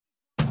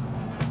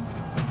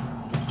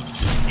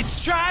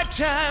It's Tribe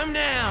time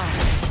now.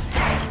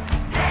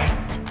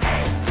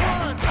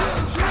 1, 2,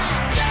 3, go!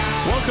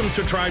 Welcome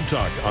to Tribe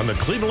Talk on the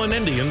Cleveland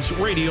Indians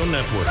Radio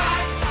Network.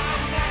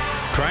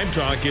 Tribe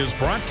Talk is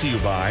brought to you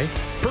by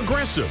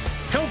Progressive,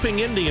 helping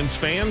Indians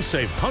fans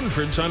save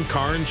hundreds on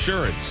car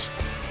insurance.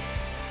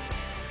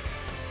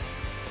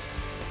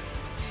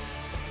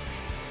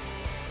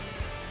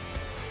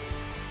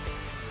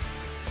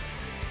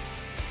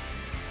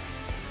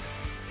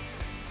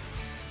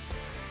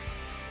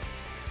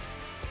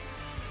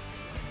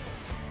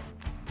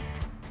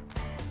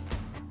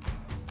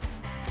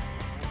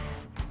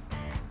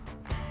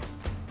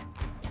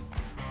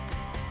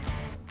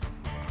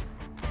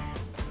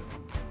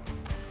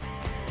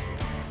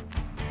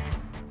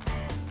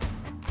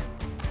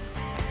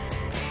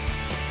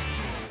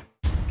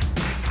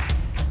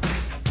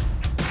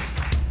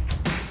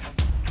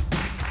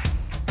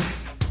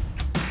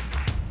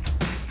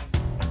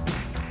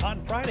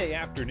 Friday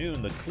afternoon,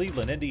 the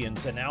Cleveland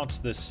Indians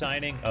announced the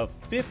signing of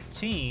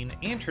 15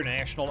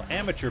 international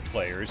amateur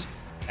players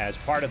as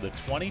part of the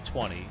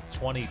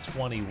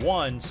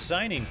 2020-2021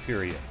 signing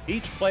period.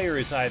 Each player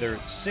is either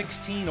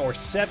 16 or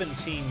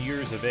 17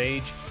 years of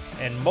age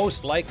and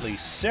most likely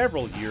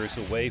several years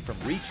away from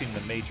reaching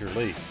the major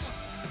leagues.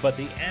 But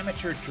the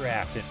amateur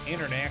draft and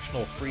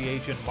international free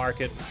agent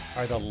market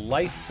are the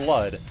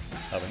lifeblood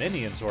of an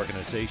Indians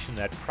organization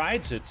that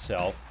prides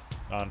itself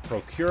on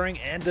procuring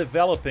and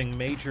developing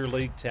major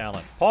league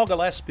talent. Paul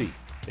Gillespie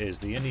is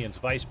the Indians'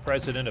 Vice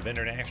President of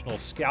International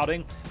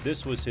Scouting.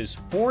 This was his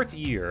fourth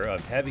year of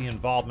heavy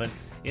involvement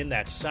in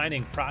that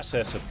signing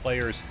process of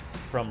players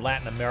from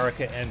Latin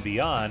America and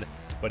beyond.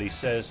 But he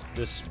says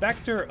the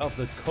specter of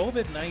the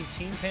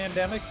COVID-19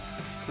 pandemic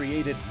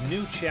created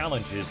new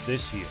challenges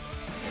this year.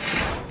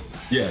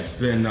 Yeah, it's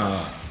been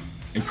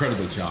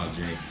incredibly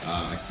challenging.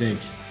 I think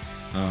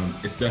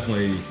it's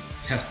definitely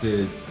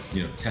tested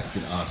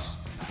us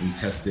and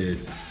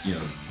tested,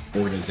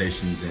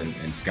 organizations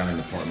and scouting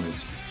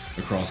departments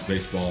across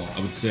baseball. I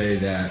would say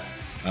that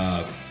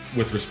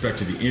with respect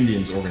to the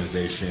Indians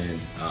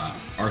organization,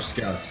 our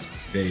scouts,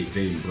 they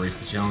embrace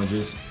the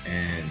challenges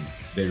and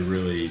they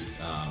really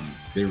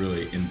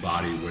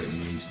embody what it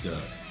means to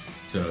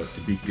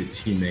be good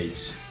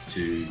teammates,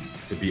 to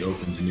be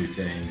open to new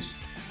things,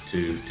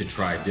 to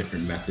try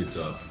different methods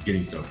of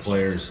getting to know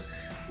players.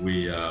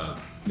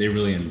 They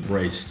really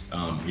embraced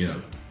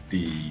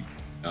the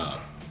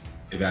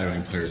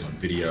evaluating players on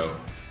video,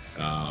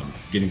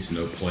 getting to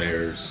know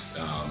players,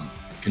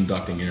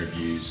 conducting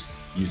interviews,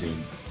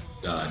 using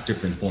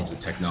different forms of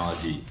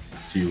technology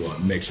to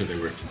make sure they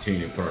were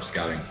continuing to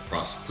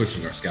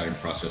pushing our scouting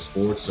process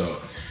forward. So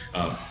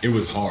it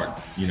was hard,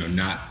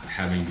 not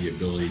having the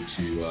ability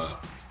to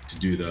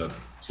do the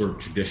sort of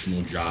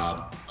traditional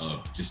job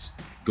of just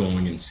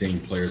going and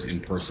seeing players in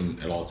person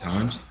at all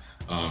times.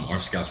 Our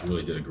scouts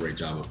really did a great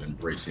job of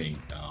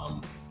embracing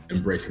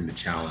the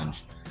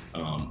challenge.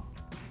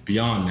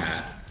 Beyond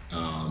that,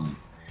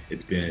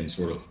 it's been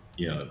sort of,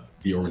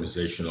 the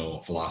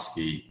organizational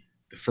philosophy,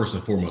 the first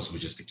and foremost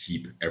was just to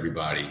keep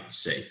everybody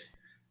safe.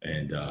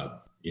 And,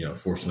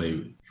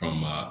 fortunately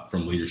from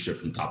leadership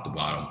from top to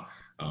bottom,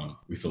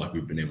 we feel like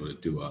we've been able to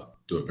do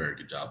a very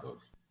good job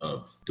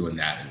of doing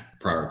that and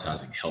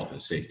prioritizing health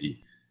and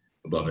safety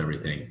above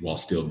everything while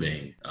still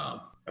being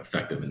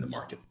effective in the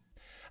market.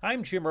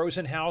 I'm Jim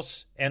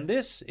Rosenhaus, and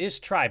this is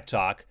Tribe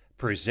Talk,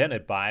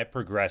 presented by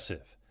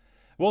Progressive.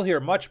 We'll hear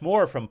much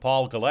more from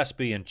Paul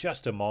Gillespie in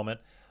just a moment.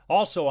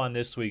 Also on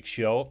this week's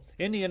show,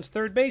 Indians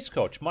third base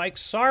coach Mike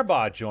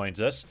Sarbaugh joins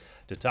us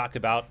to talk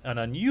about an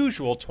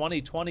unusual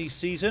 2020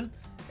 season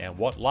and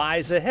what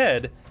lies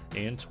ahead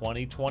in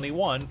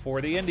 2021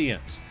 for the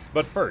Indians.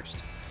 But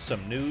first,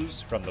 some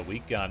news from the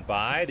week gone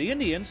by. The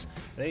Indians,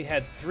 they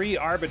had 3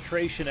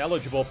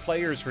 arbitration-eligible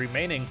players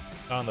remaining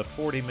on the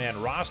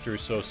 40-man roster,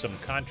 so some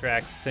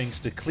contract things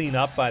to clean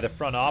up by the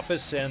front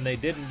office, and they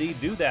did indeed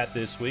do that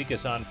this week,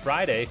 as on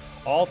Friday,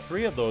 all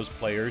 3 of those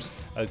players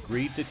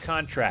agreed to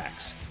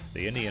contracts.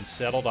 The Indians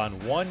settled on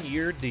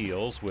 1-year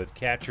deals with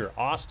catcher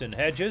Austin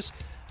Hedges,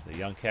 the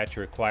young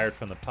catcher acquired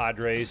from the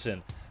Padres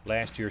in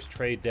last year's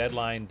trade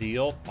deadline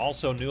deal.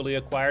 Also newly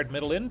acquired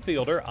middle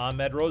infielder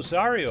Ahmed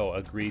Rosario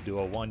agreed to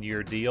a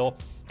 1-year deal,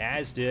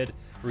 as did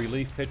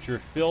relief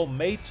pitcher Phil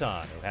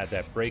Maton, who had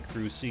that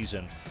breakthrough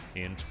season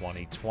in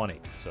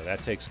 2020. So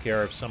that takes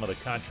care of some of the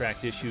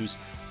contract issues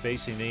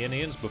facing the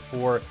Indians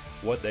before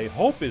what they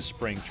hope is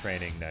spring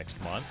training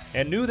next month.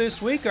 And new this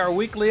week, our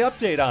weekly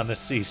update on the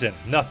season.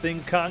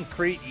 Nothing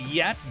concrete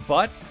yet,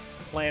 but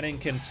planning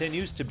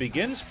continues to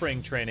begin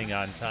spring training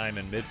on time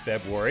in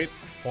mid-February,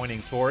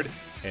 pointing toward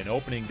an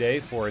opening day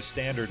for a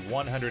standard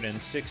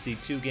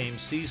 162-game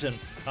season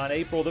on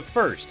April the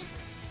 1st.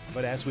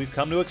 But as we've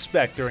come to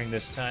expect during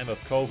this time of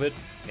COVID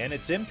and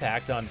its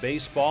impact on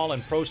baseball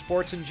and pro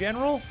sports in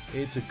general,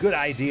 it's a good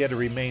idea to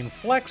remain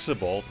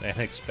flexible and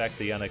expect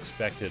the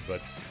unexpected. But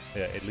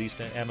at least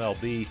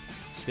MLB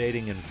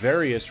stating in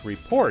various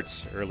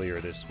reports earlier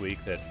this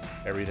week that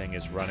everything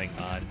is running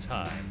on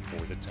time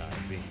for the time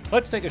being.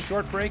 Let's take a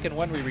short break, and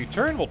when we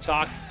return, we'll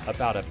talk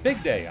about a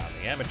big day on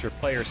the amateur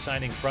player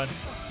signing front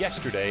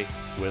yesterday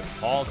with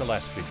Paul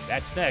Gillespie.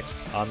 That's next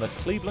on the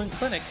Cleveland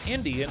Clinic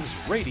Indians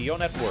Radio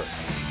Network.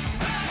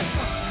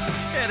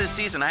 Yeah, this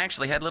season I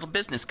actually had little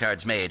business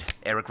cards made.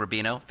 Eric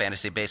Rubino,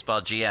 Fantasy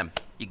Baseball GM.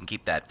 You can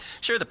keep that.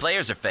 Sure, the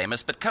players are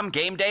famous, but come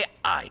game day,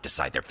 I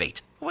decide their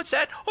fate. What's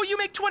that? Oh, you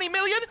make $20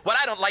 million? Well,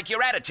 I don't like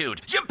your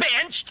attitude. You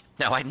benched!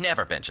 No, I'd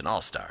never bench an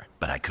all-star,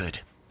 but I could.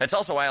 That's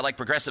also why I like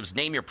Progressive's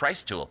Name Your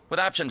Price tool. With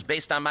options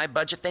based on my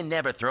budget, they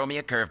never throw me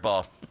a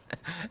curveball.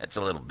 That's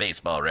a little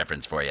baseball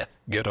reference for you.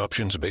 Get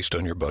options based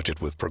on your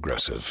budget with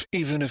Progressive,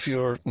 even if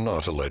you're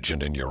not a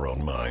legend in your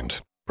own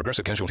mind.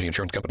 Progressive Casualty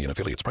Insurance Company and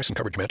affiliates. Price and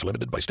coverage match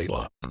limited by state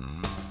law.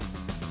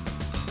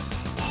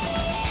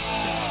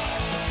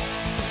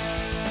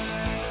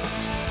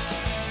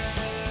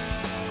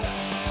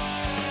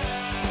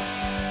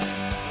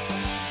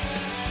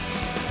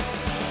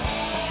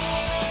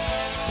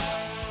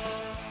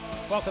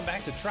 Welcome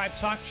back to Tribe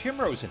Talk. Jim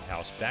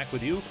Rosenhaus back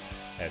with you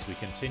as we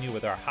continue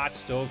with our hot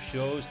stove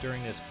shows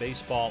during this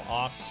baseball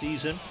off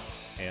season,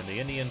 and the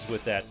Indians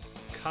with that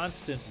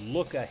constant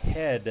look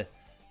ahead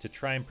to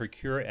try and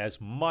procure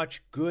as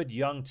much good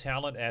young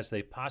talent as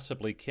they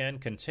possibly can.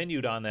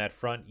 Continued on that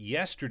front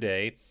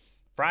yesterday,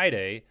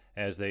 Friday,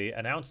 as they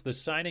announced the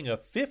signing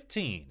of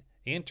 15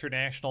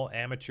 international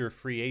amateur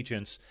free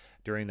agents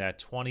during that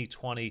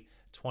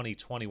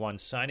 2020-2021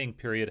 signing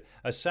period,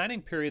 a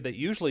signing period that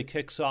usually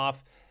kicks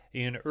off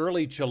in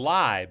early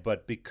July,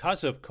 but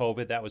because of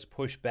COVID, that was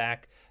pushed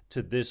back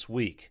to this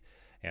week.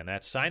 And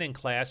that signing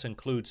class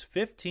includes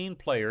 15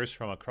 players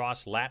from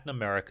across Latin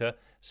America,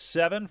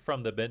 7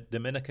 from the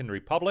Dominican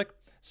Republic,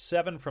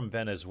 7 from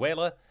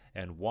Venezuela,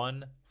 and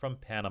 1 from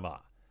Panama.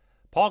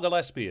 Paul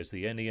Gillespie is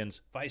the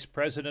Indians' Vice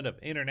President of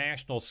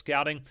International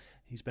Scouting.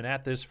 He's been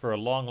at this for a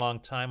long, long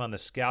time on the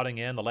scouting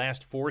end, the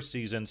last 4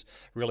 seasons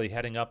really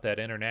heading up that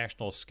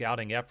international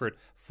scouting effort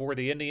for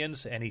the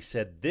Indians. And he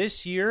said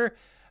this year,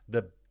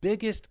 the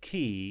biggest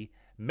key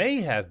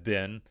may have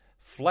been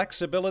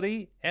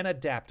flexibility and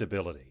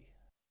adaptability.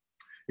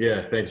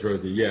 Yeah, thanks,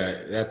 Rosie.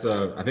 Yeah, I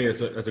think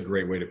that's a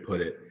great way to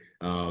put it.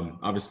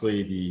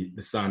 Obviously,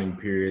 the signing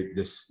period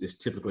this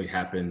typically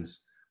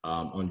happens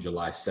on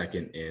July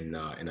 2nd in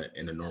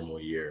a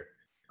normal year.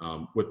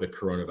 With the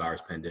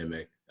coronavirus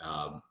pandemic,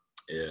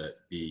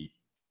 the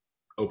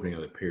opening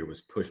of the period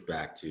was pushed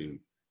back to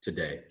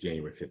today,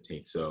 January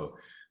 15th. So,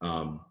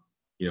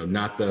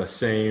 not the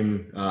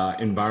same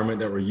environment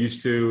that we're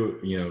used to.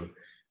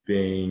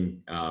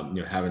 Being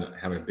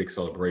having a big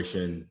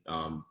celebration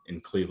in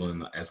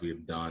Cleveland as we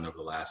have done over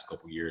the last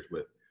couple of years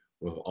with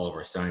all of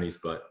our signees,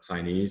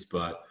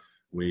 but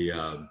we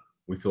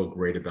feel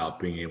great about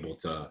being able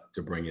to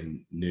bring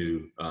in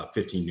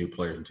 15 new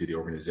players into the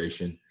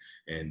organization,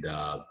 and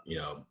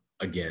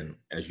again,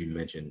 as you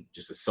mentioned,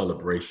 just a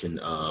celebration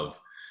of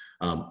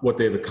what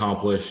they've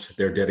accomplished,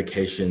 their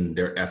dedication,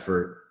 their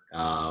effort,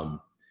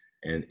 and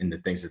the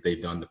things that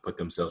they've done to put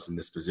themselves in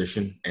this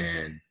position.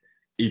 And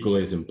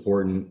equally as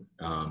important,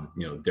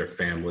 their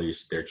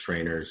families, their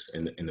trainers,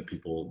 and the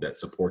people that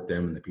support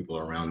them and the people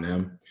around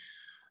them,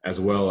 as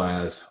well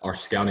as our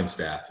scouting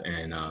staff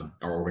and our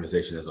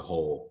organization as a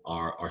whole.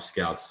 Our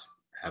scouts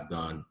have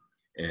done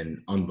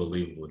an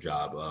unbelievable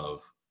job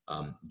of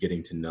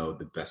getting to know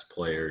the best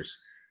players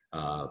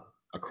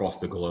across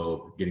the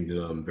globe, getting to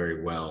know them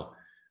very well,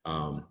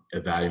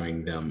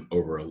 evaluating them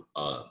over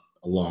a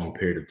long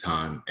period of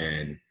time,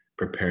 and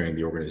preparing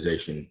the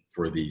organization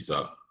for these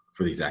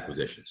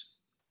acquisitions.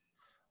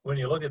 When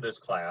you look at this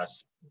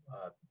class,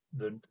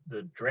 the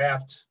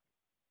draft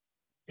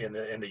in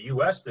the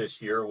U.S.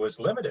 this year was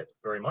limited,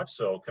 very much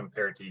so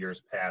compared to years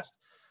past.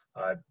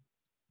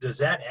 Does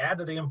that add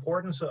to the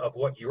importance of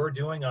what you're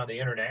doing on the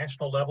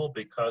international level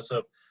because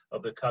of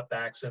the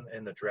cutbacks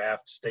in the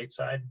draft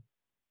stateside?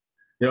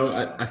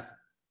 I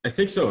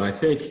think so. I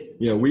think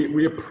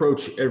we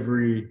approach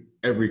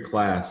every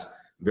class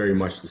very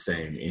much the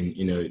same,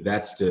 and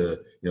that's to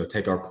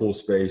take our pool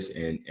space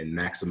and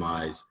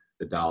maximize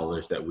the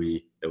dollars that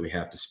we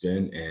have to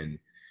spend, and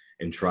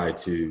try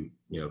to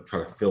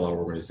fill our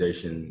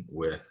organization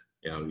with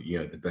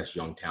the best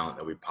young talent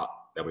that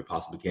we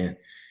possibly can,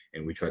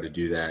 and we try to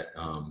do that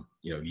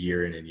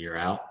year in and year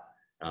out.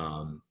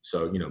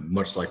 So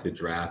much like the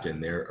draft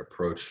and their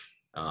approach,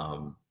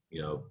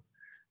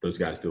 those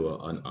guys do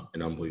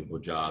an unbelievable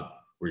job.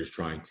 We're just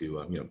trying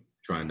to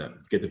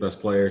get the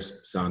best players,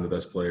 sign the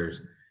best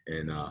players,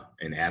 and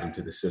add them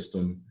to the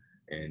system,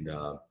 and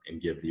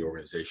give the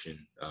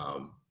organization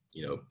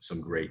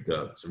some great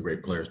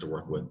players to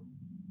work with.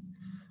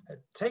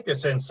 Take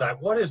us inside.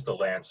 What is the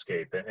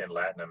landscape in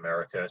Latin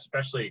America?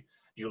 Especially,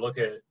 you look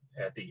at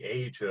the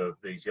age of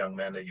these young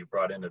men that you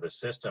brought into the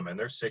system, and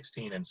they're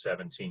 16 and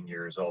 17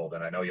 years old.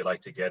 And I know you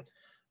like to get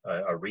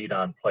a read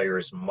on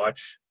players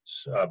much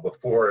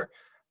before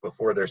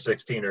they're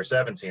 16 or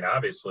 17.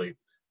 Obviously,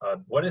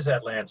 What is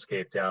that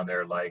landscape down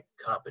there like,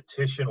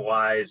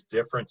 competition-wise,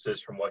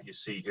 differences from what you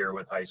see here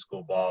with high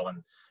school ball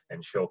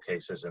and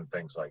showcases and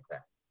things like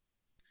that?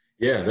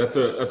 Yeah, that's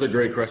a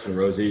great question,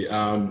 Rosie.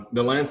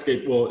 The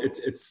landscape, well,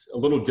 it's a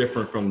little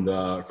different from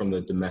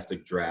the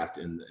domestic draft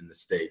in the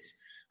States.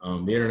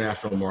 The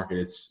international market,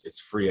 it's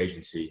free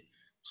agency.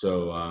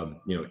 So,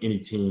 any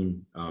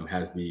team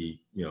has the,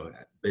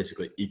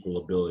 basically equal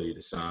ability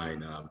to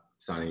sign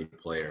any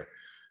player.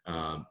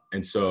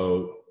 And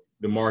so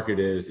the market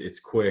it's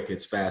quick,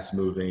 it's fast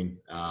moving.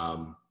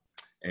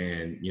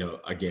 And,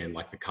 again,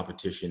 like the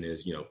competition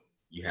is,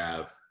 you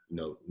have,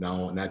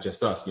 not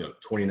just us,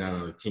 29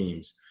 other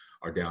teams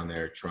are down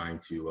there trying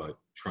to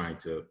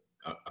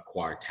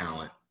acquire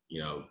talent,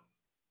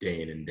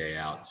 day in and day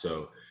out.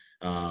 So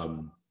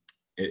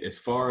as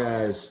far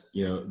as,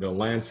 the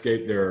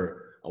landscape, there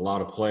are a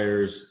lot of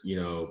players,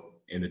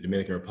 in the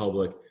Dominican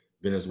Republic,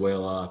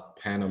 Venezuela,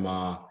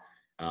 Panama,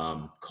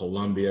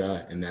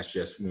 Colombia, and that's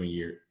just when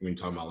you're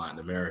talking about Latin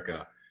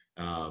America.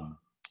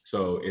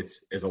 So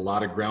it's a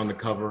lot of ground to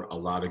cover, a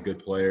lot of good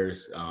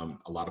players,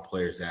 a lot of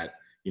players that,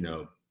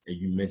 you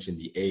mentioned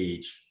the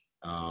age,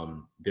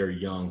 they're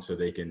young, so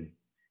they can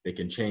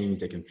change,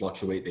 they can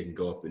fluctuate, they can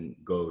go up and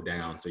go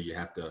down. So you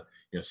have to,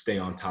 stay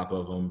on top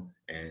of them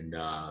and,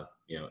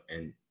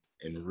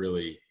 and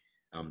really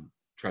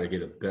try to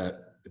get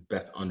the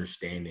best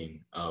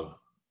understanding of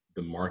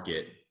the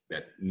market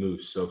that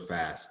moves so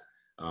fast,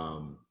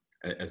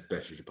 as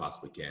best as you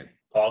possibly can.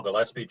 Paul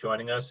Gillespie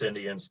joining us,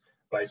 Indians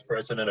Vice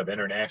President of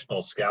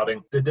International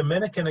Scouting. The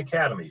Dominican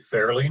Academy,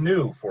 fairly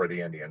new for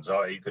the Indians.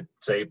 You could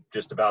say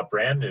just about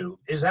brand new.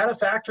 Is that a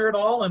factor at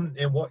all in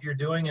what you're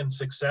doing and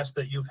success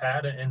that you've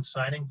had in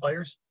signing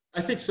players?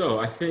 I think so.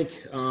 I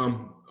think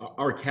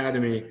our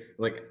academy,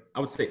 like I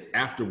would say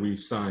after we've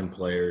signed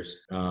players,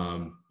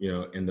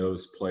 and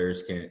those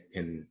players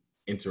can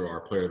enter our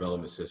player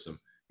development system,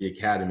 the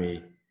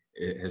academy,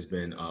 it has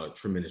been a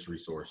tremendous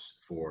resource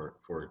for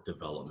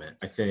development.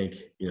 I think,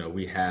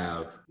 we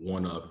have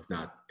one of, if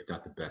not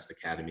the best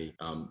academy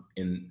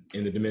in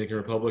the Dominican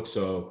Republic.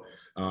 So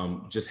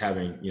just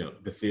having,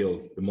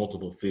 the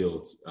multiple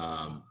fields,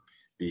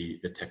 the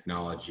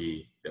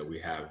technology that we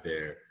have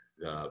there,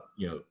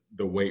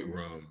 the weight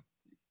room,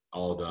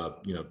 all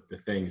the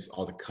things,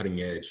 all the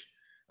cutting edge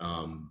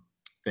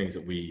things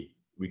that we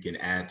can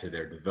add to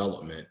their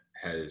development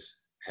has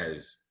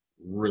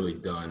really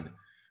done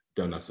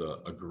us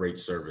a great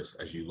service.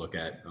 As you look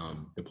at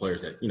the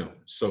players that,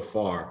 so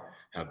far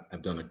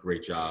have done a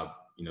great job,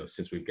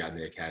 since we've gotten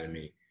the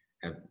academy,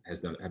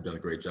 have done a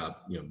great job,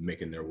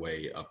 making their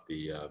way up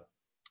the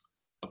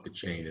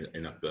chain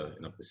and up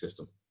the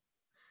system.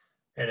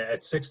 And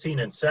at 16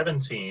 and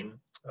 17,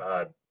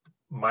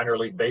 minor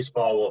league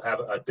baseball will have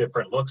a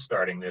different look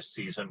starting this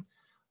season.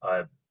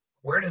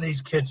 Where do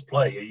these kids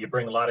play? You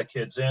bring a lot of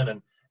kids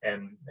in,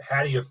 and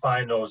how do you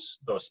find those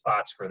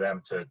spots for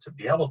them to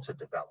be able to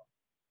develop?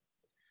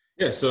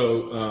 Yeah.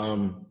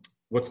 So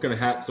what's going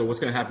to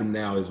happen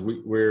now is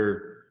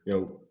we're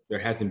there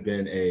hasn't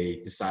been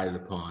a decided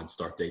upon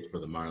start date for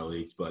the minor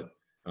leagues, but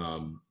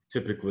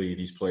typically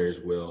these players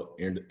will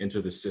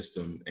enter the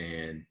system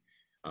and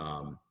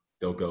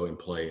they'll go and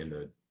play in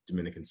the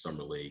Dominican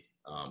Summer League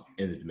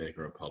in the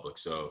Dominican Republic.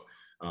 So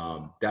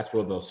that's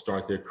where they'll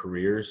start their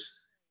careers.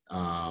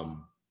 And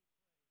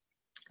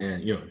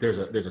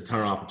there's a ton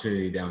of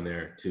opportunity down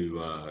there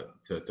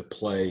to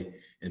play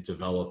and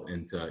develop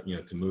and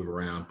to move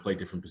around, play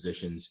different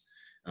positions,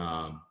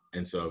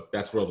 and so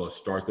that's where they'll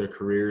start their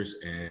careers.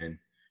 And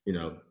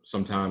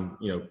sometime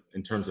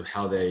in terms of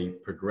how they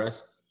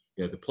progress,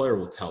 the player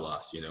will tell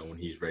us when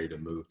he's ready to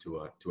move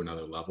to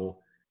another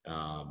level.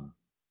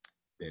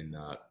 Then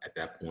at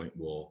that point,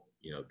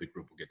 the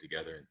group will get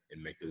together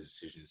and make those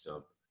decisions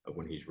of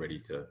when he's ready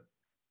to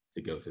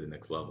go to the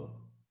next level.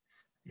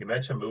 You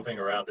mentioned moving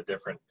around to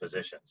different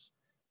positions,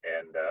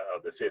 and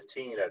of the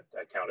 15,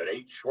 I counted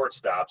 8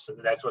 shortstops, and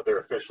that's what they're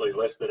officially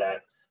listed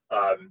at.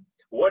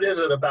 What is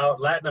it about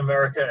Latin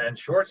America and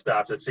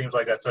shortstops? It seems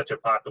like that's such a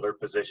popular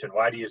position.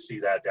 Why do you see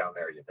that down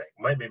there, you think?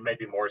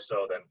 Maybe more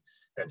so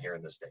than here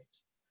in the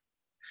States.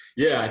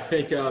 Yeah, I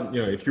think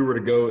if you were to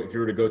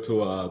go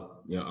to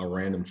a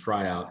random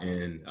tryout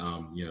in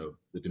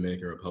the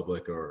Dominican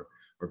Republic or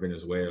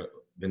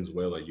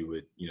Venezuela, you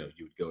would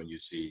go and you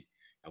see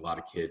a lot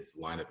of kids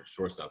line up at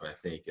shortstop. I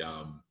think,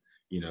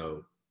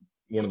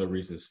 one of the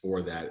reasons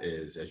for that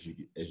is, as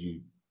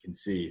you can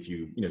see, if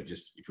you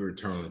were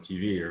to turn on the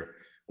TV, or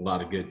a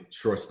lot of good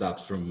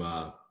shortstops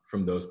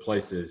from those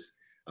places,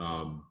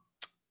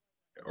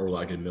 or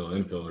like in middle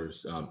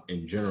infielders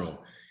in general.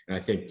 And I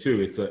think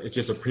too, it's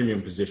just a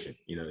premium position.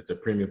 It's a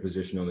premium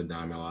position on the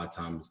diamond. A lot of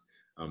times,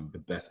 the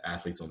best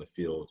athletes on the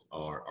field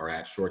are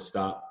at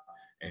shortstop,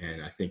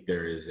 and I think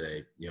there is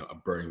a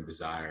burning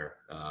desire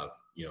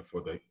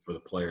for the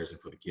players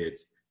and for the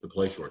kids to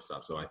play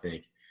shortstop. So I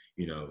think,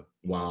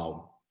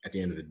 while at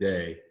the end of the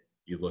day,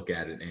 you look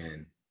at it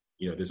and,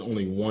 there's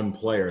only one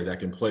player that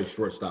can play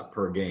shortstop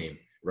per game,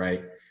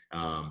 right?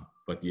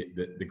 But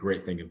the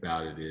great thing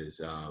about it is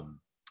our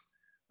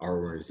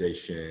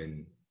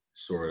organization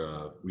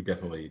we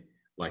definitely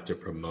like to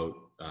promote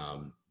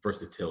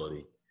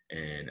versatility.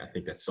 And I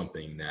think that's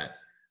something that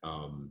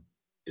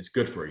is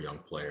good for a young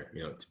player,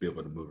 to be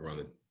able to move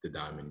around the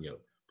diamond,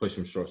 play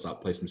some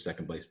shortstop, play some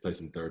second base, play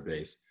some third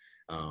base,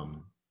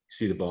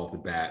 see the ball off the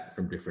bat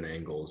from different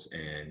angles,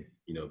 and,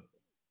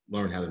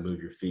 learn how to move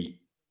your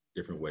feet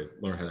different ways,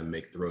 learn how to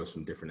make throws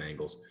from different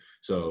angles.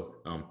 So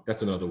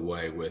that's another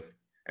way with,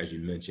 as you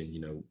mentioned,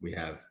 we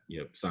have,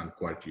 signed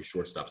quite a few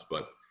shortstops,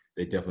 but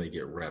they definitely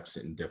get reps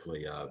and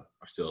definitely are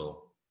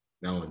still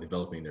not only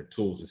developing their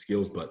tools and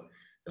skills, but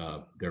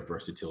their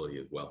versatility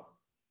as well.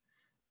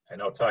 I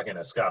know talking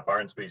to Scott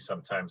Barnsby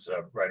sometimes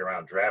right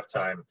around draft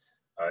time,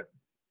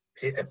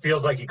 it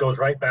feels like he goes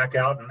right back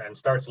out and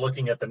starts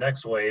looking at the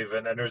next wave,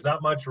 and there's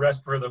not much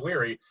rest for the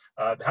weary.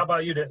 How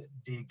about you? Do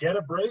you get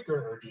a break,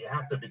 or do you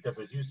have to, because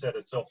as you said,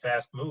 it's so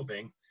fast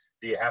moving,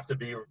 do you have to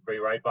be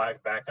right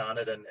back on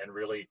it and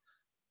really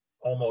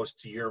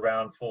almost year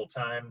round full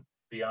time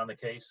be on the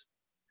case?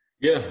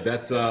 Yeah,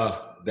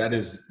 that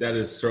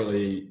is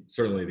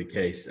certainly the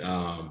case.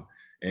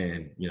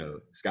 And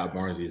Scott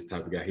Barnsby is the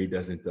type of guy,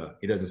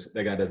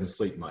 that guy doesn't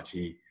sleep much.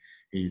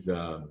 He's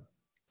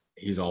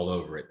all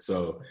over it.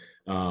 So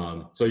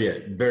yeah,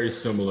 very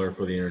similar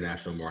for the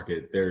international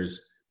market.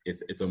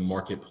 It's a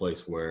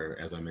marketplace where,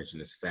 as I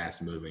mentioned, it's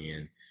fast moving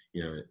and,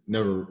 it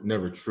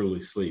never truly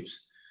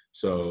sleeps.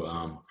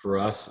 So for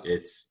us,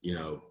 it's,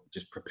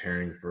 just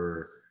preparing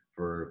for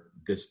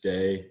this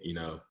day,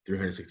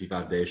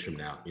 365 days from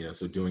now,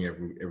 so doing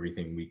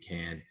everything we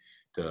can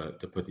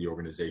to put the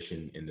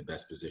organization in the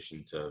best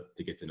position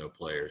to get to know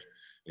players.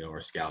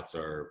 Our scouts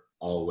are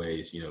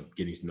always,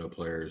 getting to know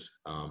players,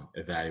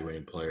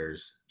 evaluating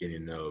players, getting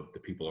to know the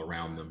people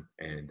around them,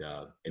 and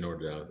in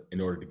order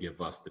to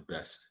give us the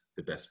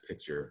best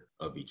picture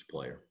of each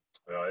player.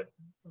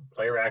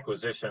 Player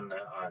acquisition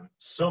on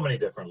so many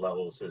different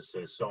levels is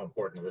so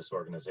important to this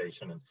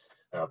organization. And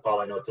Paul,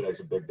 I know today's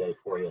a big day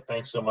for you.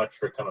 Thanks so much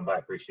for coming by.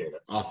 Appreciate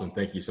it. Awesome.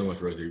 Thank you so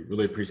much, Rosie.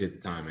 Really appreciate the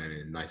time, man.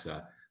 And nice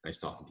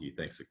talking to you.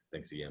 Thanks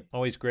again.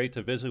 Always great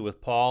to visit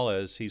with Paul,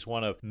 as he's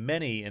one of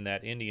many in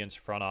that Indians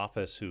front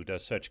office who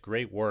does such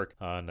great work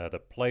on the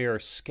player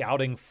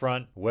scouting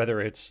front,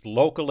 whether it's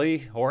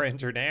locally or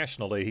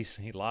internationally.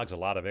 He logs a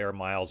lot of air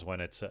miles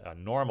when it's a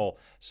normal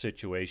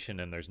situation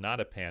and there's not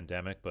a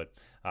pandemic, but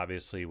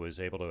obviously was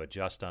able to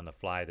adjust on the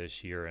fly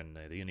this year, and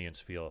the Indians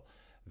feel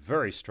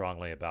very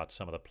strongly about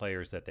some of the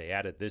players that they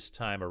added this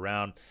time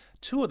around.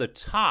 Two of the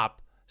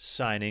top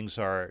signings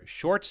are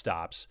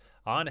shortstops,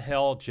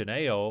 Angel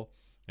Janeo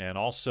and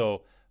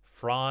also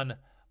Fran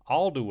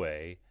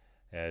Aldue,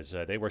 as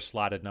they were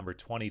slotted number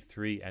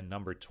 23 and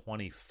number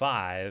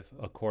 25,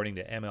 according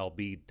to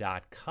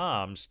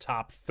MLB.com's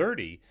top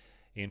 30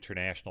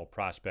 international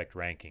prospect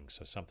rankings.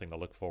 So something to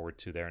look forward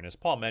to there. And as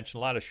Paul mentioned,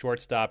 a lot of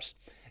shortstops,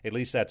 at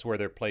least that's where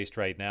they're placed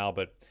right now.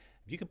 But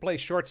if you can play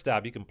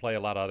shortstop, you can play a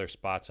lot of other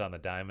spots on the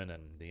diamond,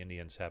 and the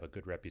Indians have a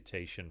good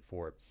reputation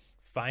for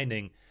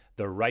finding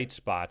the right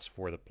spots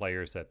for the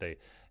players that they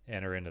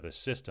enter into the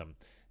system.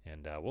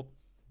 And we'll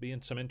be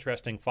in some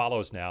interesting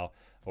follows now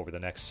over the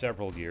next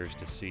several years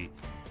to see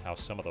how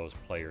some of those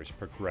players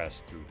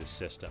progress through the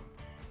system.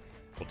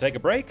 We'll take a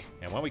break,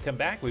 and when we come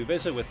back, we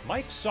visit with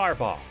Mike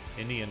Sarbaugh,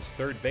 Indians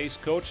third base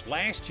coach.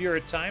 Last year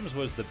at times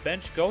was the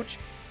bench coach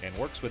and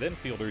works with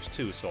infielders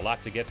too, so a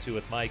lot to get to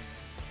with Mike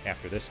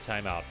after this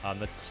timeout on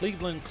the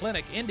Cleveland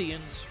Clinic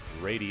Indians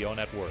Radio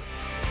Network.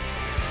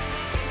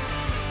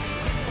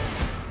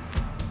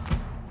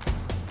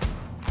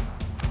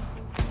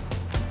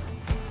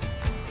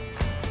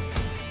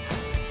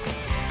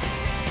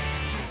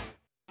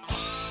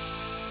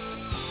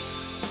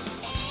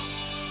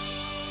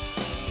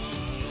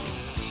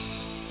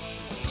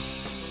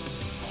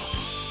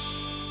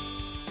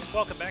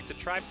 Welcome back to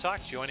Tribe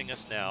Talk. Joining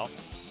us now,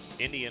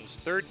 Indians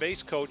third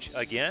base coach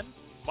again,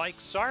 Mike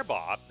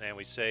Sarbaugh. And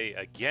we say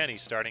again,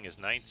 he's starting his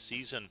 9th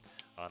season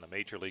on the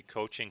Major League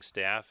coaching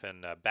staff,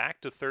 and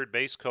back to third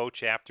base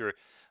coach after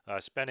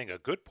spending a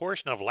good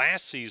portion of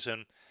last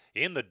season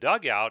in the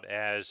dugout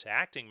as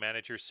acting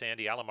manager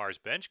Sandy Alomar's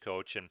bench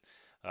coach. And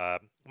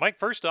Mike,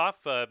 first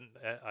off,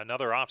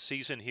 another off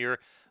season here,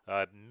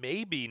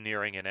 maybe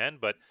nearing an end,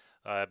 but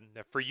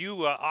for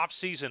you, off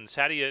seasons,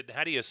 how do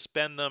you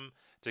spend them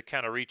to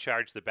kind of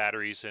recharge the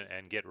batteries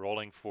and get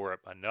rolling for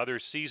another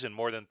season,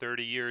 more than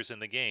 30 years in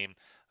the game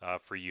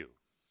for you?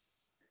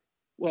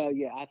 Well,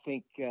 yeah, I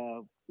think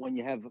when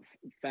you have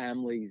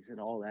families and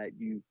all that,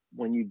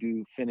 when you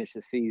do finish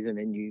the season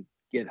and you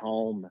get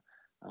home,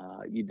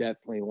 you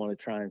definitely want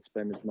to try and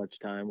spend as much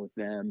time with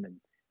them and,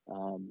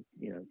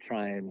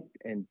 try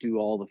and do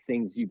all the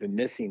things you've been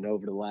missing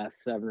over the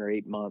last 7 or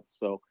 8 months.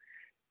 So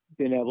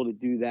been able to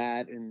do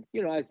that. And,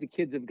 as the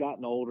kids have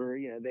gotten older,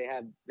 they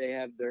have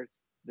their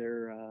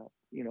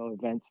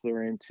events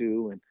they're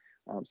into.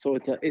 And so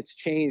it's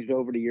changed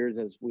over the years,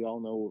 as we all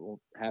know,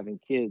 having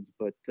kids,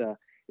 but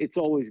it's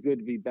always good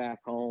to be back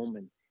home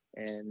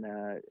and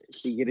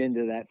to get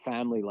into that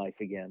family life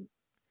again.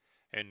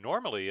 And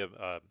normally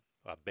a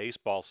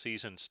baseball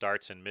season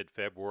starts in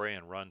mid-February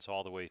and runs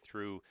all the way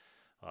through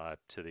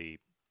to the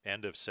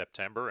end of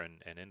September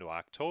and into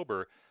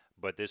October.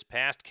 But this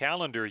past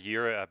calendar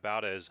year,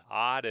 about as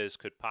odd as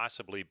could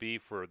possibly be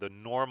for the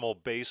normal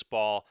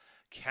baseball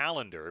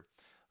calendar.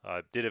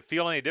 Did it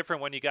feel any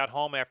different when you got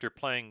home after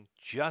playing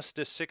just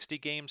a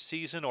 60-game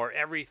season, or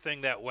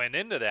everything that went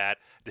into that?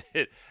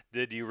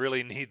 Did you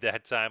really need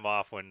that time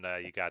off when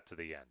you got to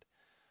the end?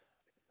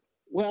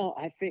 Well,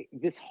 I think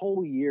this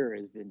whole year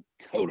has been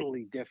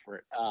totally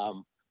different.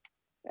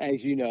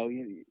 As you know,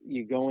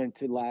 you go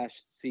into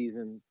last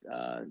season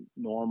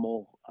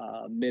normal.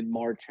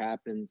 Mid-March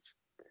happens.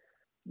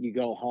 You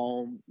go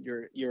home.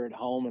 You're at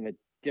home in a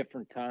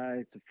different time.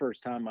 It's the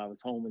first time I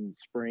was home in the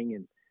spring,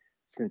 and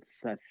since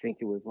I think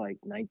it was like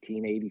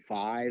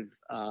 1985.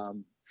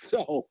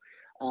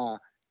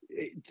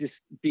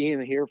 Just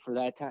being here for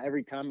that time,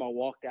 every time I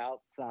walked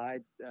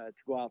outside to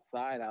go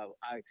outside,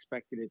 I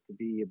expected it to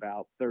be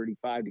about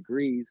 35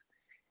 degrees,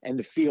 and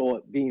to feel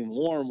it being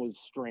warm was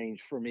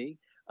strange for me.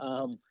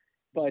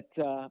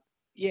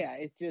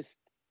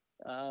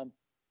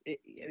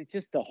 It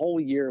just the whole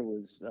year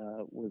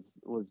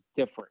was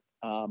different.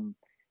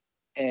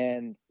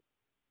 And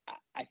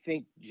I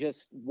think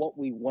just what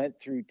we went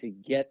through to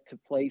get to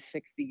play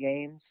 60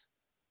 games,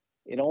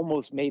 it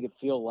almost made it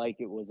feel like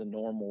it was a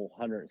normal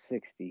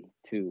 160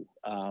 too.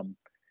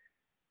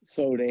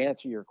 So to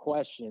answer your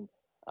question,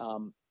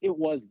 it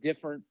was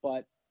different,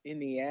 but in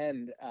the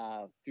end,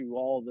 through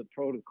all the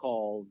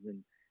protocols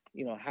and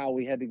how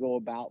we had to go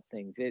about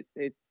things,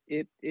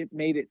 it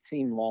made it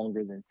seem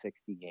longer than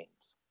 60 games.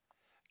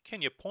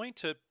 Can you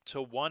point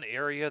to one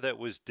area that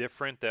was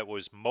different, that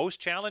was most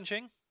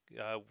challenging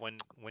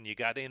when you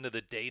got into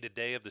the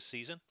day-to-day of the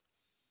season?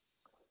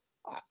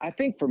 I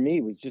think for me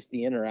it was just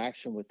the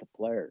interaction with the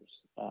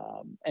players,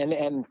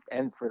 and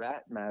for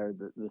that matter,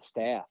 the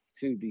staff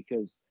too,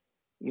 because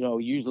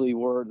usually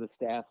the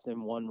staff's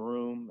in one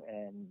room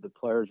and the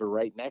players are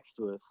right next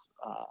to us.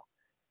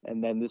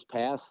 And then this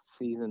past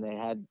season they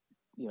had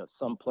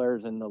some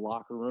players in the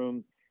locker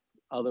room,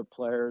 other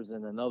players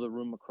in another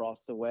room across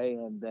the way,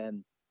 and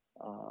then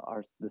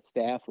the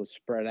staff was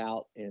spread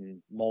out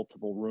in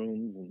multiple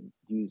rooms and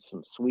used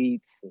some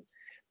suites. And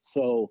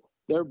so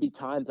there'd be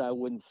times I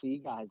wouldn't see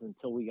guys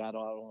until we got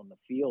out on the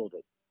field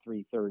at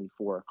 3:30,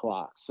 4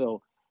 o'clock.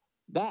 So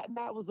that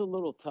was a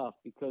little tough,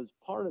 because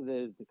part of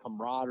it is the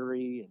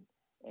camaraderie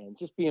and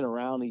just being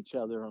around each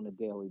other on a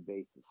daily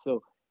basis.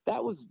 So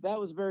that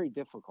was very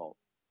difficult.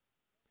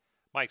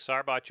 Mike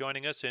Sarbot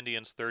joining us,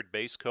 Indians third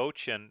base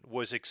coach, and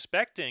was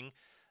expecting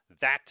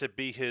that to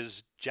be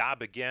his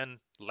job again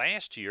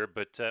last year.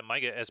 But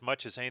Mike, as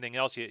much as anything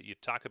else, you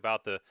talk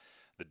about the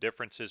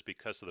differences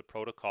because of the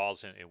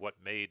protocols and what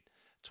made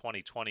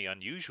 2020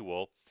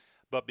 unusual.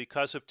 But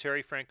because of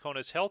Terry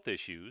Francona's health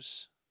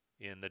issues,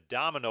 in the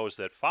dominoes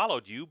that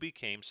followed, you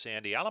became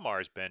Sandy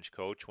Alomar's bench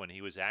coach when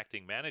he was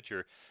acting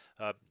manager.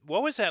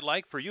 What was that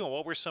like for you, and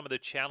what were some of the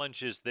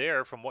challenges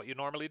there from what you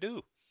normally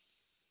do?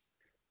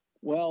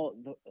 Well,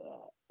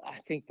 I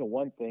think the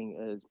one thing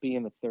is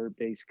being a third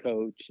base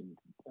coach and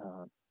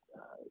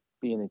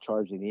being in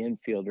charge of the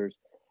infielders.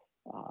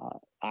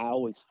 I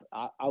was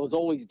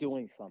always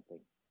doing something,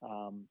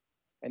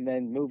 and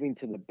then moving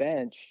to the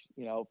bench.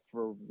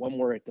 For when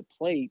we're at the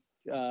plate,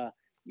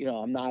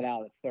 I'm not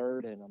out at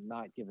third, and I'm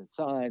not giving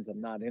signs.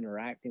 I'm not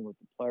interacting with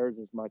the players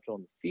as much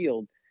on the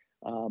field.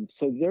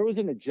 So there was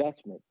an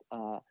adjustment.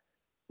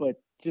 But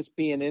just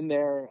being in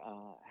there,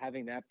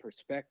 having that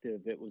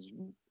perspective, it was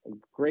a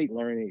great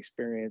learning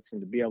experience. And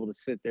to be able to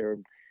sit there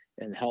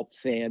and help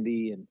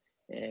Sandy and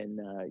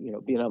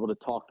being able to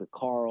talk to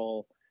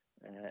Carl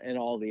and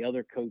all the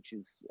other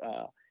coaches,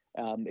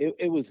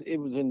 it was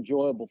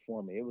enjoyable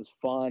for me. It was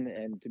fun,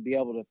 and to be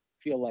able to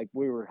feel like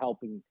we were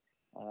helping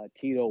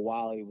Tito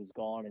while he was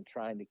gone and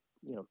trying to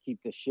keep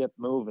the ship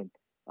moving.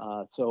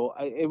 So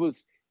it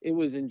was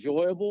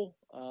enjoyable,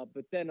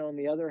 but then on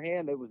the other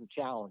hand, it was a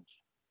challenge.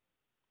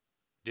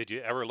 Did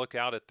you ever look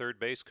out at third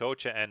base,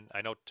 Coach? And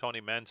I know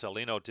Tony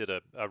Manzolino did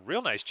a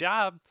real nice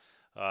job.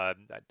 I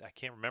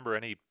can't remember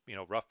any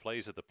rough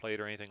plays at the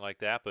plate or anything like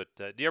that. But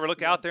do you ever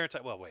look out there and say,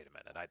 "Well, wait a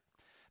minute,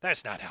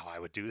 that's not how I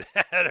would do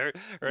that,"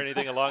 or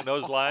anything along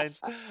those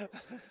lines?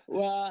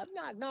 Well,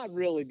 not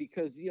really,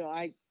 because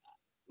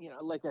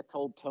like I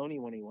told Tony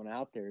when he went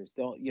out there, is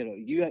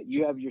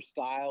you have your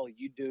style,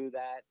 you do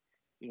that.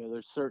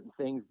 There's certain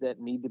things that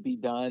need to be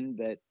done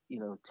that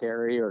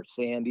Terry or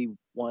Sandy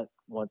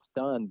wants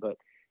done, but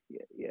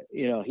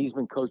he's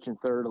been coaching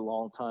third a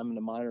long time in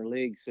the minor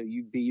leagues, so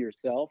you be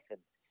yourself,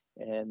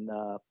 and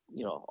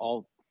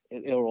it'll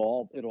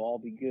all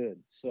be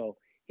good. So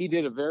he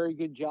did a very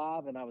good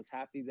job, and I was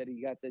happy that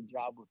he got that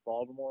job with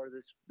Baltimore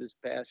this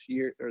past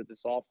year, or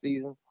this off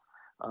season.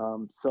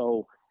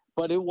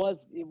 But it was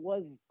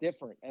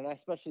different, and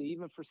especially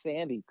even for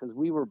Sandy, because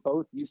we were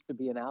both used to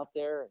being out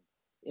there and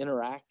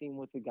interacting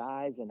with the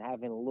guys and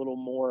having a little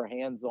more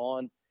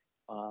hands-on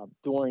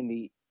during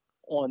the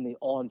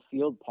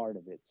on-field part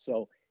of it.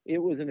 So it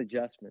was an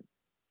adjustment.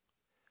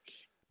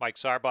 Mike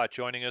Sarbot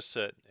joining us,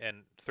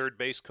 and third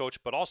base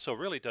coach, but also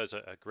really does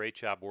a great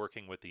job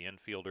working with the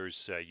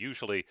infielders,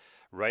 usually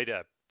right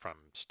from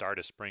start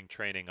of spring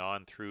training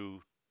on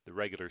through the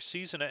regular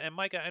season. And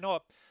Mike, I know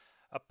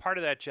a part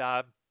of that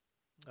job,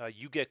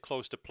 you get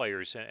close to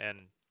players,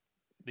 and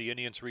the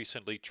Indians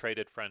recently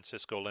traded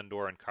Francisco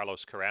Lindor and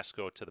Carlos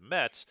Carrasco to the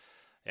Mets,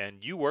 and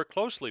you work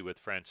closely with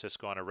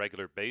Francisco on a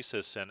regular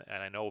basis, and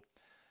I know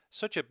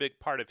such a big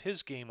part of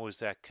his game was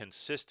that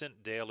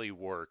consistent daily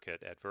work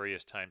at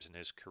various times in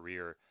his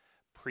career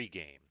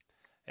pregame.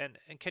 And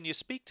can you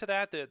speak to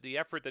that, the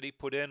effort that he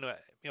put in?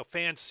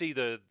 Fans see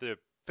the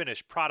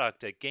finished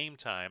product at game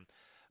time,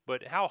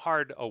 but how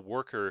hard a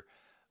worker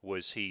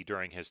was he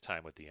during his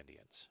time with the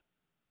Indians?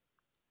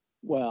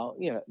 Well,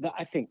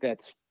 I think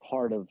that's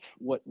part of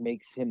what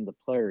makes him the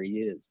player he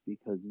is,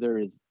 because there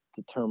is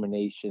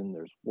determination,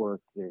 there's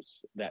work, there's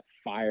that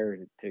fire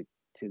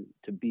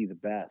to be the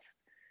best.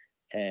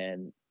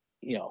 And,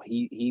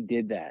 he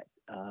did that.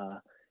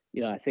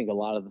 I think a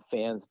lot of the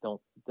fans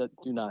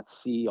do not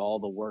see all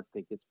the work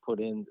that gets put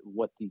in,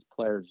 what these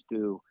players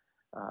do.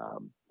 I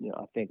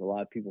think a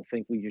lot of people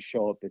think we just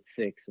show up at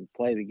 6 and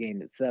play the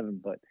game at 7,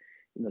 but,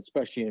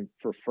 especially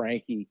for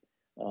Frankie,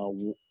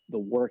 the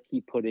work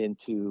he put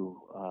into,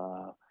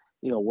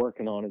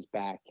 working on his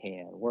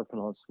backhand, working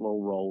on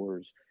slow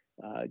rollers,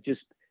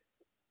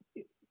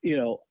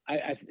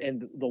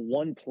 and the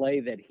one play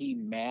that he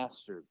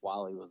mastered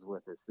while he was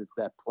with us is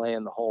that play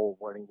in the hole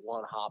when he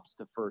one hops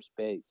to first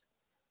base.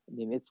 I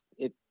mean,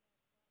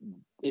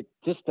 it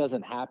just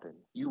doesn't happen.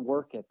 You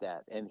work at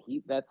that, and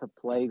that's a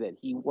play that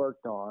he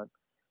worked on,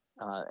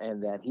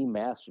 and that he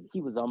mastered.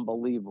 He was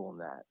unbelievable in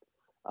that,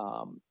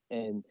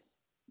 and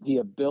the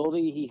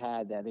ability he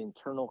had, that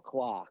internal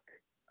clock,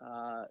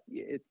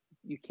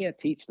 you can't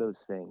teach those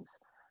things.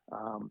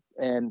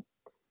 And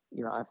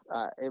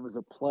it was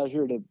a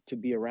pleasure to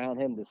be around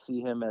him, to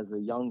see him as a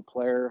young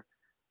player,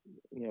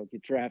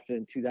 get drafted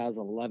in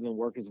 2011,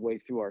 work his way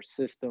through our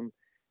system,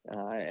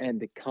 and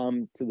to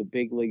come to the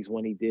big leagues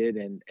when he did,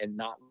 and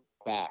not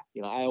look back.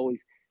 I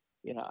always,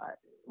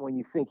 when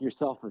you think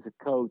yourself as a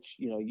coach,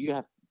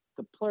 the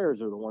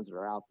players are the ones that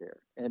are out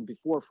there. And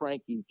before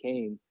Frankie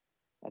came,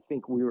 I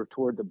think we were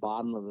toward the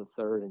bottom of the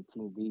third in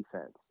team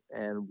defense.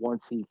 And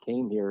once he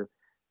came here,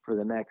 for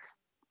the next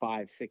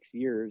 5-6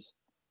 years,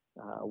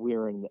 we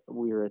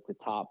were at the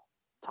top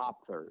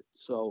third.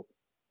 So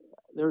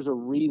there's a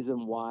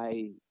reason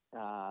why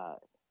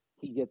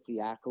he gets the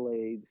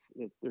accolades.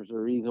 There's a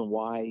reason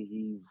why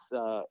he's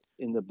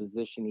in the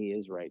position he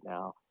is right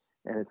now,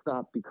 and it's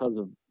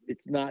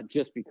not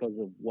just because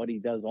of what he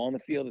does on the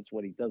field. It's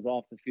what he does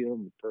off the field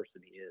and the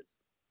person he is.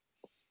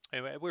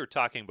 Anyway, we were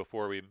talking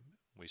before we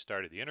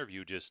started the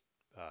interview, just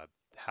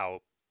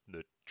how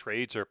the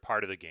trades are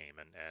part of the game,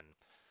 and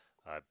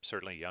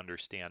certainly you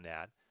understand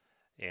that.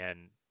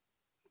 And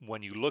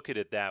when you look at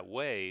it that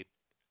way,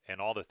 and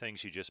all the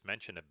things you just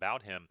mentioned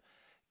about him,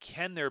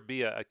 can there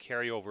be a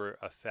carryover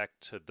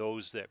effect to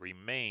those that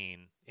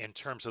remain in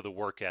terms of the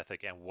work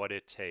ethic and what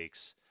it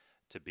takes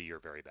to be your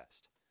very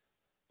best?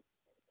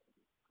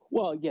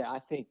 Well, yeah, I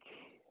think,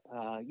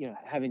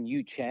 having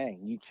Yu Chang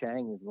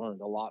has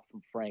learned a lot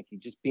from Frankie,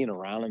 just being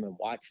around him and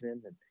watching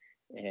him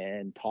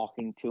and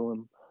talking to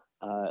him.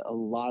 A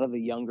lot of the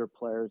younger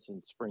players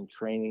in spring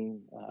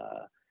training,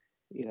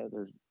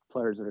 there's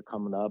players that are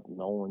coming up,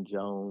 Nolan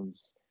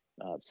Jones,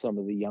 some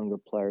of the younger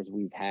players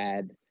we've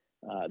had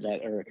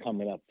that are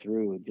coming up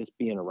through, and just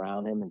being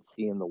around him and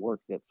seeing the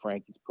work that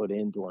Frankie's put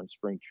in during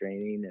spring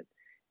training,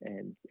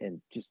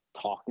 and just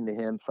talking to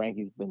him.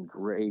 Frankie's been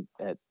great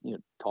at,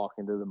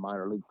 talking to the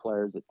minor league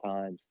players at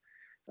times.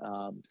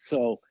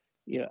 So,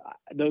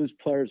 those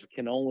players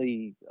can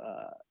only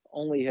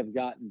have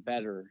gotten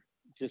better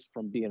just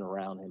from being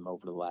around him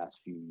over the last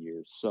few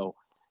years. So,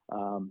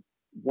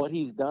 what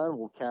he's done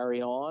will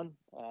carry on.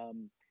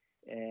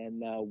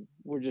 And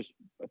we're just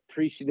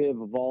appreciative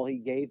of all he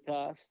gave to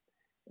us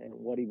and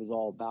what he was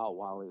all about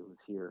while he was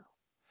here.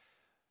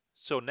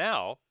 So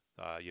now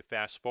you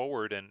fast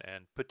forward and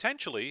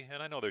potentially,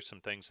 and I know there's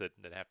some things that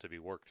have to be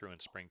worked through in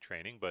spring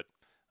training, but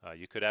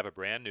you could have a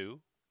brand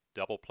new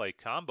double play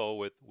combo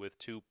with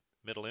two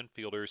middle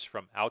infielders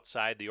from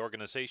outside the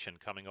organization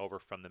coming over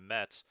from the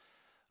Mets.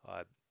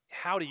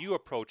 How do you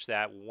approach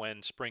that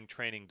when spring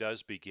training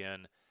does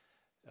begin,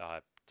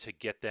 to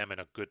get them in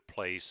a good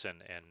place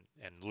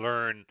and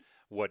learn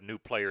what new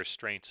players'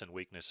 strengths and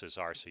weaknesses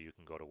are so you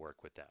can go to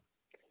work with them?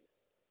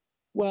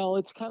 Well,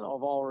 it's kind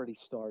of already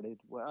started.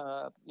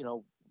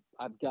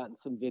 I've gotten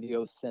some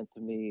videos sent to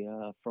me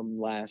from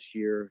last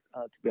year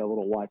to be able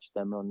to watch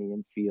them on the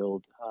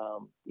infield,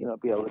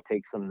 be able to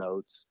take some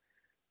notes,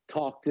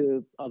 talk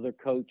to other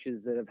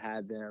coaches that have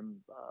had them,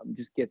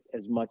 just get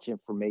as much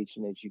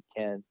information as you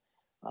can.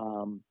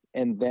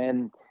 And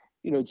then,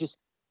 just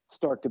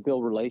start to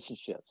build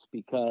relationships,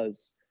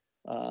 because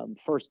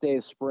first day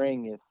of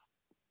spring, if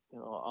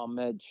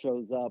Ahmed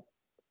shows up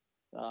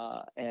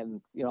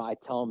and I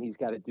tell him he's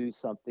got to do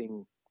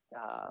something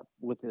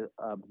with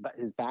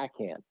his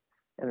backhand,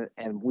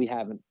 and we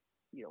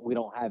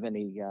don't have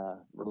any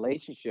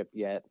relationship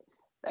yet,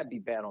 that'd be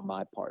bad on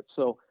my part.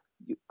 So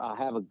I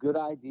have a good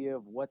idea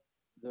of what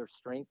their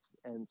strengths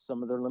and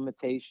some of their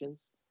limitations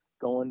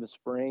go into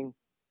spring,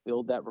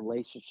 build that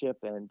relationship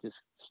and just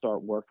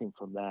start working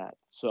from that.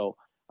 So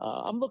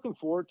I'm looking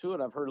forward to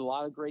it. I've heard a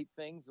lot of great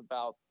things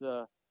about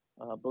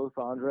both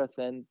Andres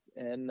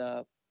and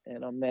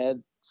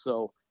Ahmed.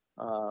 So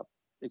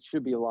it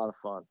should be a lot of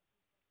fun.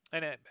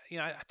 And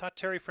I thought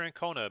Terry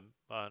Francona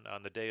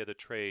on the day of the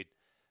trade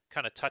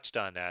kind of touched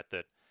on that.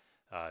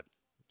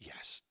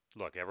 Yes,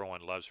 look,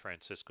 everyone loves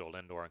Francisco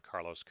Lindor and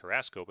Carlos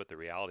Carrasco, but the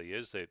reality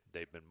is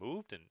they've been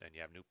moved, and you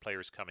have new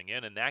players coming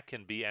in, and that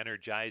can be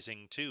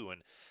energizing too.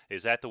 And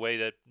is that the way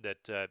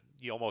that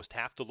you almost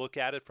have to look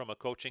at it from a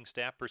coaching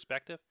staff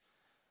perspective?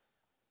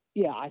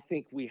 Yeah, I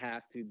think we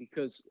have to,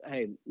 because,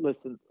 hey,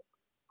 listen,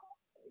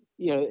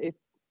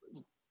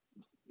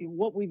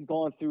 what we've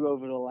gone through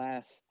over the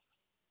last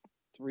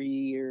 3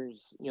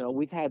 years,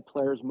 we've had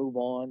players move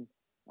on.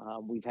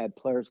 We've had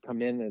players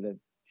come in that have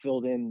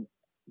filled in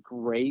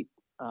great.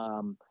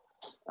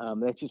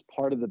 That's just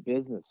part of the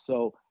business.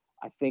 So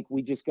I think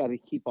we just got to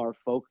keep our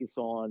focus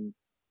on,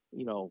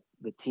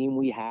 the team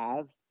we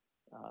have.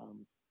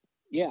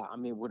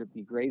 Would it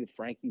be great if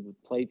Frankie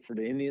would play for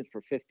the Indians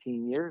for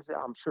 15 years?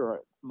 I'm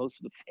sure most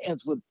of the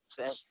fans would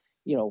say,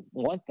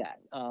 want that.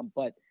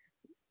 But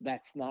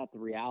that's not the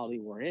reality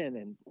we're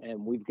in.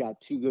 And we've got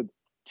two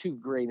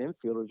great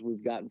infielders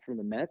we've gotten from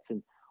the Mets,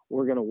 and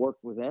we're going to work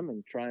with them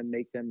and try and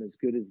make them as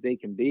good as they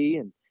can be,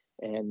 and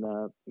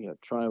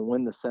try and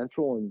win the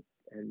Central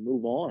and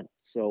move on.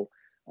 So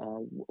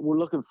we're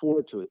looking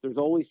forward to it. There's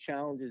always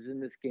challenges in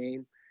this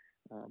game.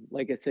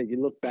 Like I said,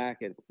 you look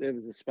back at it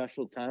was a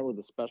special time with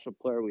a special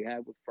player we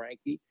had with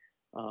Frankie.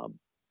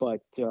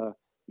 But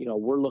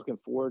we're looking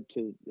forward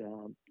to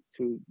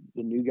the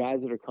new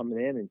guys that are coming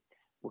in, and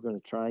we're going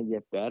to try and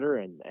get better,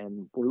 and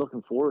we're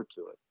looking forward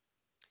to it.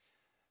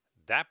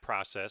 That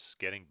process,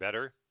 getting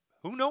better,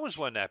 who knows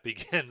when that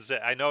begins?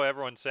 I know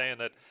everyone's saying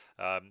that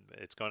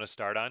it's going to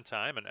start on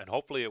time, and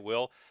hopefully it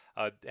will.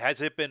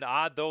 Has it been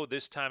odd, though,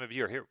 this time of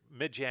year? Here,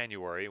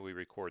 mid-January, we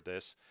record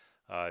this.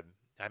 I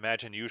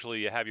imagine usually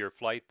you have your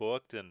flight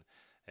booked and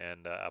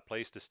a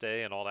place to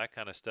stay and all that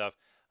kind of stuff.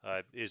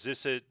 Is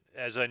this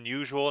as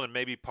unusual and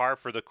maybe par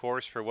for the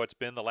course for what's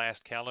been the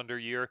last calendar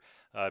year,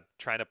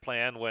 trying to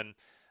plan when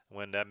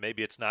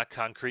maybe it's not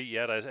concrete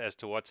yet as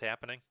to what's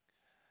happening?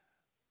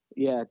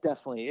 Yeah,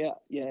 definitely.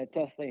 Yeah, it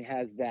definitely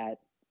has that.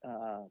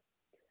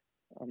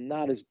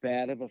 Not as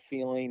bad of a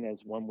feeling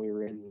as when we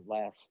were in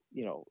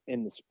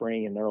in the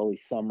spring and early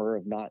summer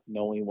of not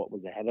knowing what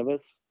was ahead of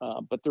us.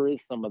 But there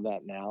is some of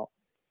that now,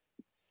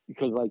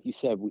 because like you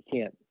said, we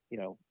can't,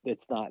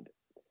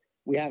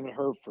 we haven't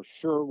heard for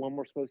sure when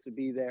we're supposed to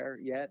be there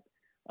yet.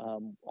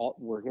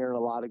 We're hearing a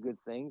lot of good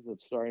things of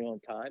starting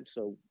on time,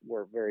 so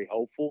we're very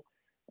hopeful.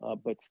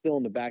 But still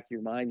in the back of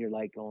your mind, you're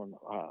like going,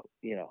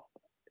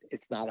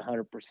 it's not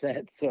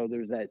 100%. So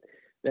there's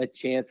that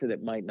chance that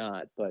it might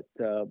not, but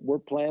we're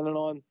planning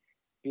on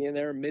being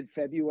there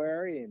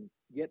mid-February and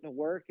getting to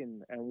work,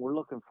 and we're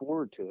looking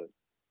forward to it.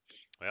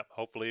 Well,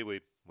 hopefully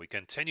we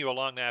continue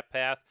along that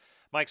path.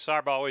 Mike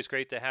Sarba, always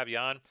great to have you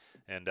on,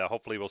 and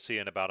hopefully we'll see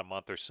you in about a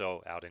month or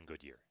so out in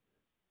Goodyear.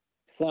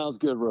 Sounds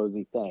good,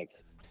 Rosie. Thanks.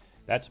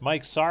 That's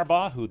Mike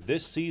Sarba, who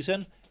this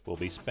season will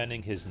be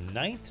spending his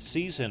 9th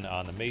season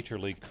on the Major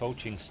League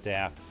coaching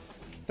staff,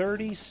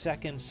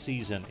 32nd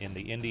season in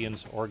the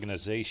Indians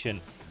organization,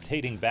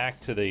 dating back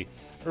to the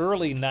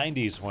early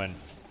 90s when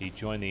he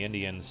joined the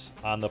Indians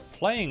on the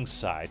playing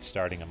side,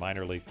 starting a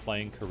minor league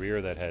playing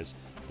career that has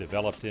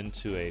developed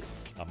into a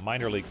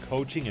minor league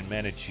coaching and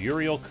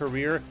managerial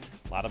career.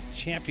 A lot of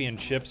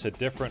championships at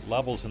different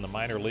levels in the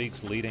minor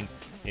leagues, leading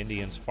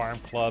Indians farm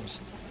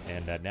clubs,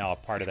 and now a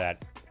part of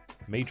that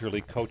Major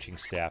League coaching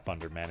staff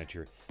under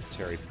manager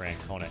Terry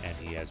Francona, and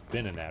he has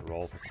been in that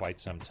role for quite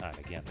some time.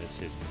 Again, this is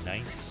his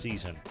 9th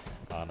season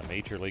on the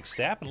Major League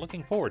staff, and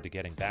looking forward to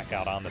getting back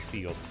out on the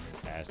field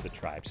as the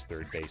Tribe's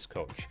third base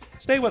coach.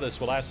 Stay with us.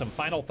 We'll have some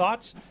final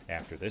thoughts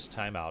after this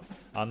timeout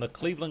on the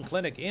Cleveland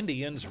Clinic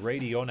Indians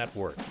Radio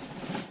Network.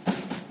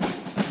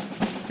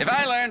 If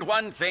I learned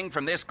one thing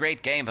from this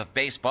great game of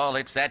baseball,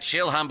 it's that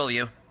she'll humble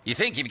you. You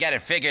think you've got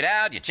it figured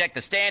out, you check the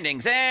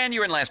standings, and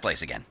you're in last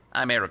place again.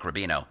 I'm Eric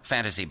Rubino,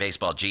 Fantasy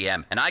Baseball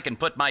GM, and I can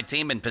put my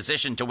team in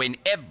position to win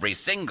every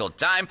single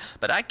time,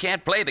 but I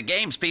can't play the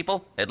games,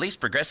 people. At least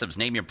Progressive's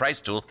Name Your Price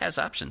tool has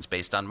options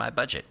based on my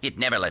budget. It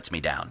never lets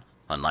me down,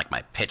 unlike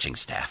my pitching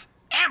staff.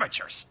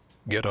 Amateurs!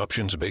 Get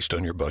options based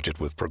on your budget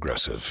with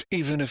Progressive,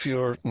 even if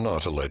you're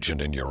not a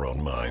legend in your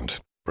own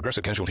mind.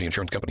 Progressive Casualty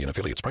Insurance Company and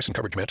Affiliates. Price and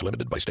coverage match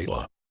limited by state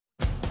law.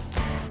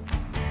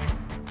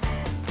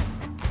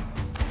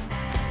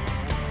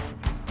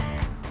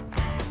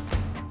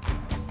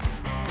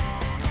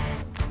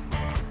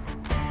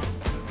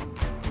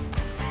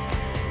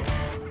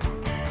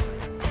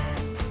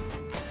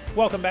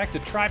 Welcome back to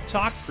Tribe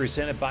Talk,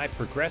 presented by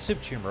Progressive.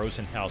 Jim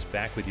Rosenhaus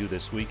back with you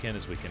this weekend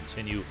as we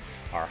continue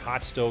our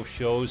hot stove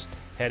shows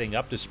heading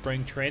up to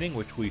spring training,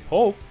 which we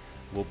hope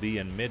will be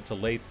in mid to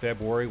late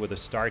February with a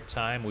start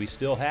time. We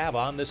still have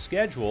on the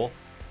schedule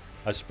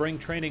a spring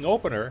training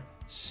opener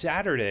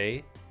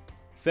Saturday,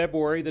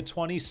 February the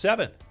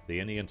 27th. The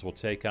Indians will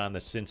take on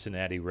the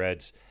Cincinnati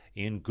Reds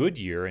in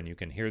Goodyear, and you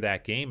can hear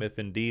that game if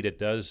indeed it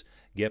does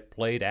get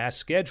played as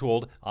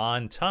scheduled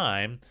on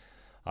time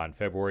on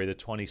February the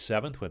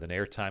 27th with an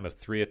airtime of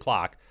 3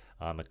 o'clock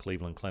on the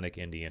Cleveland Clinic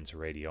Indians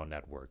Radio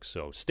Network.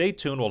 So stay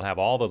tuned. We'll have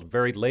all the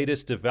very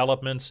latest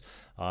developments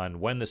on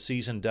when the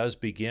season does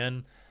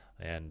begin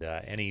and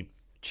any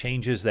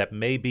changes that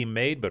may be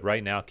made, but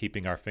right now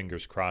keeping our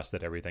fingers crossed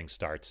that everything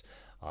starts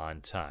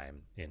on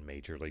time in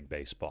Major League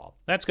Baseball.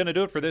 That's going to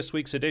do it for this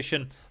week's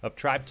edition of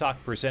Tribe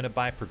Talk presented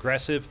by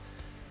Progressive.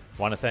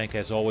 I want to thank,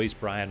 as always,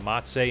 Brian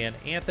Motze and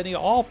Anthony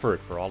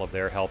Alford for all of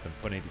their help in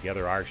putting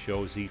together our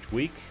shows each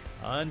week.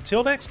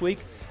 Until next week,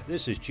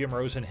 this is Jim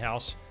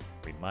Rosenhaus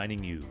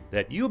reminding you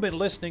that you've been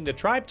listening to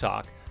Tribe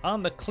Talk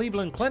on the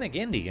Cleveland Clinic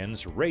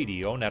Indians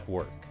Radio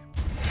Network.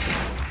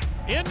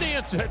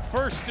 Indians at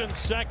first and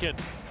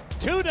second.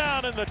 2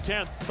 down in the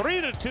 10th.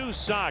 3-2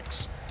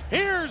 Sox.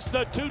 Here's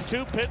the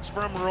 2-2 pitch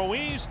from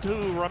Ruiz to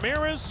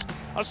Ramirez.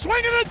 A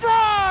swing and a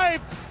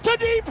drive to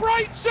deep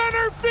right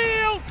center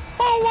field.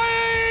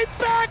 Away,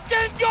 back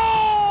and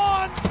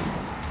gone.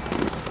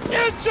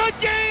 It's a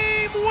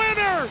game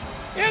winner.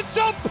 It's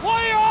a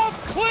playoff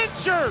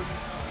clincher.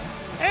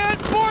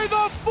 And for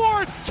the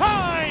 4th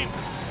time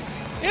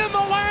in the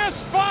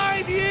last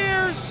 5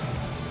 years,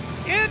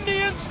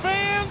 Indians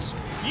fans,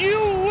 you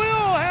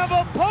will have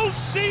a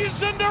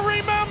postseason to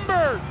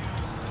remember.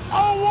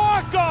 A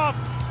walk-off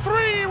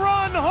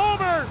 3-run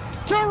homer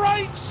to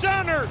right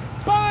center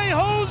by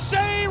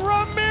Jose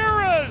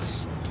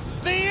Ramirez.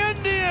 The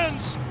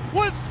Indians,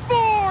 with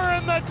 4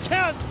 in the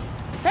 10th,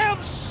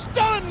 have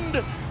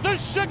stunned the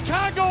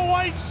Chicago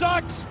White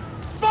Sox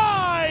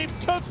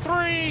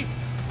 5-3.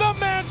 The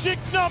magic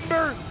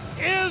number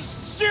is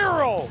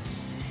 0.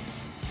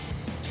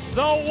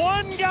 The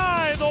one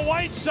guy the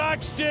White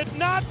Sox did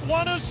not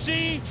want to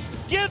see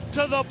get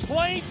to the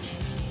plate,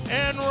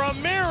 and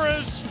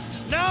Ramirez,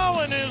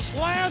 now in his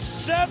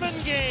last 7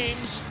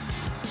 games,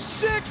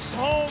 6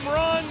 home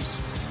runs,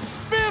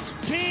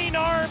 15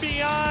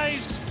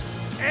 RBIs,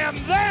 and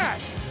that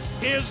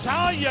is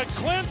how you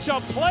clinch a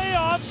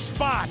playoff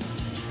spot.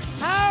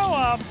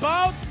 How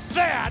about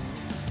that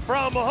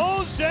from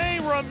Jose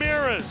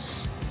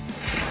Ramirez?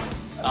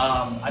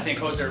 I think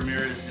Jose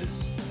Ramirez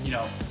is,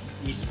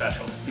 he's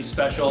special. He's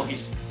special.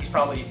 He's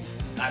probably,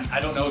 I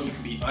don't know if he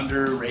could be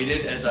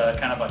underrated as a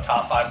kind of a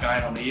top 5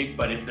 guy in the league,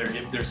 but if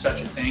there's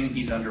such a thing,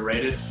 he's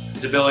underrated.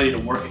 His ability to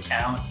work a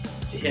count,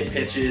 to hit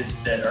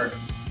pitches that are,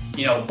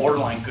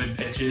 borderline good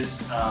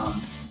pitches,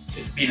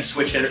 being a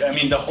switch hitter. I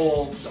mean, the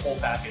whole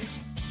package.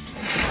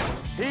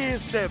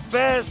 He's the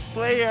best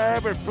player I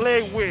ever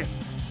played with.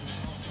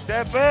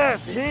 The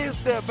best. He's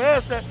the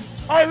best.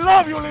 I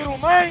love you, little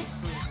man.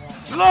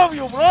 Love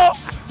you, bro.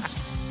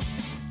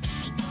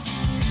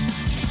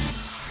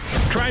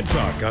 Tribe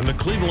Talk on the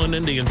Cleveland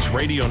Indians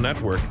Radio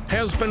Network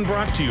has been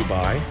brought to you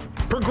by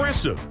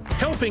Progressive,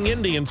 helping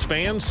Indians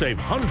fans save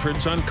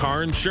hundreds on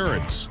car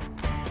insurance.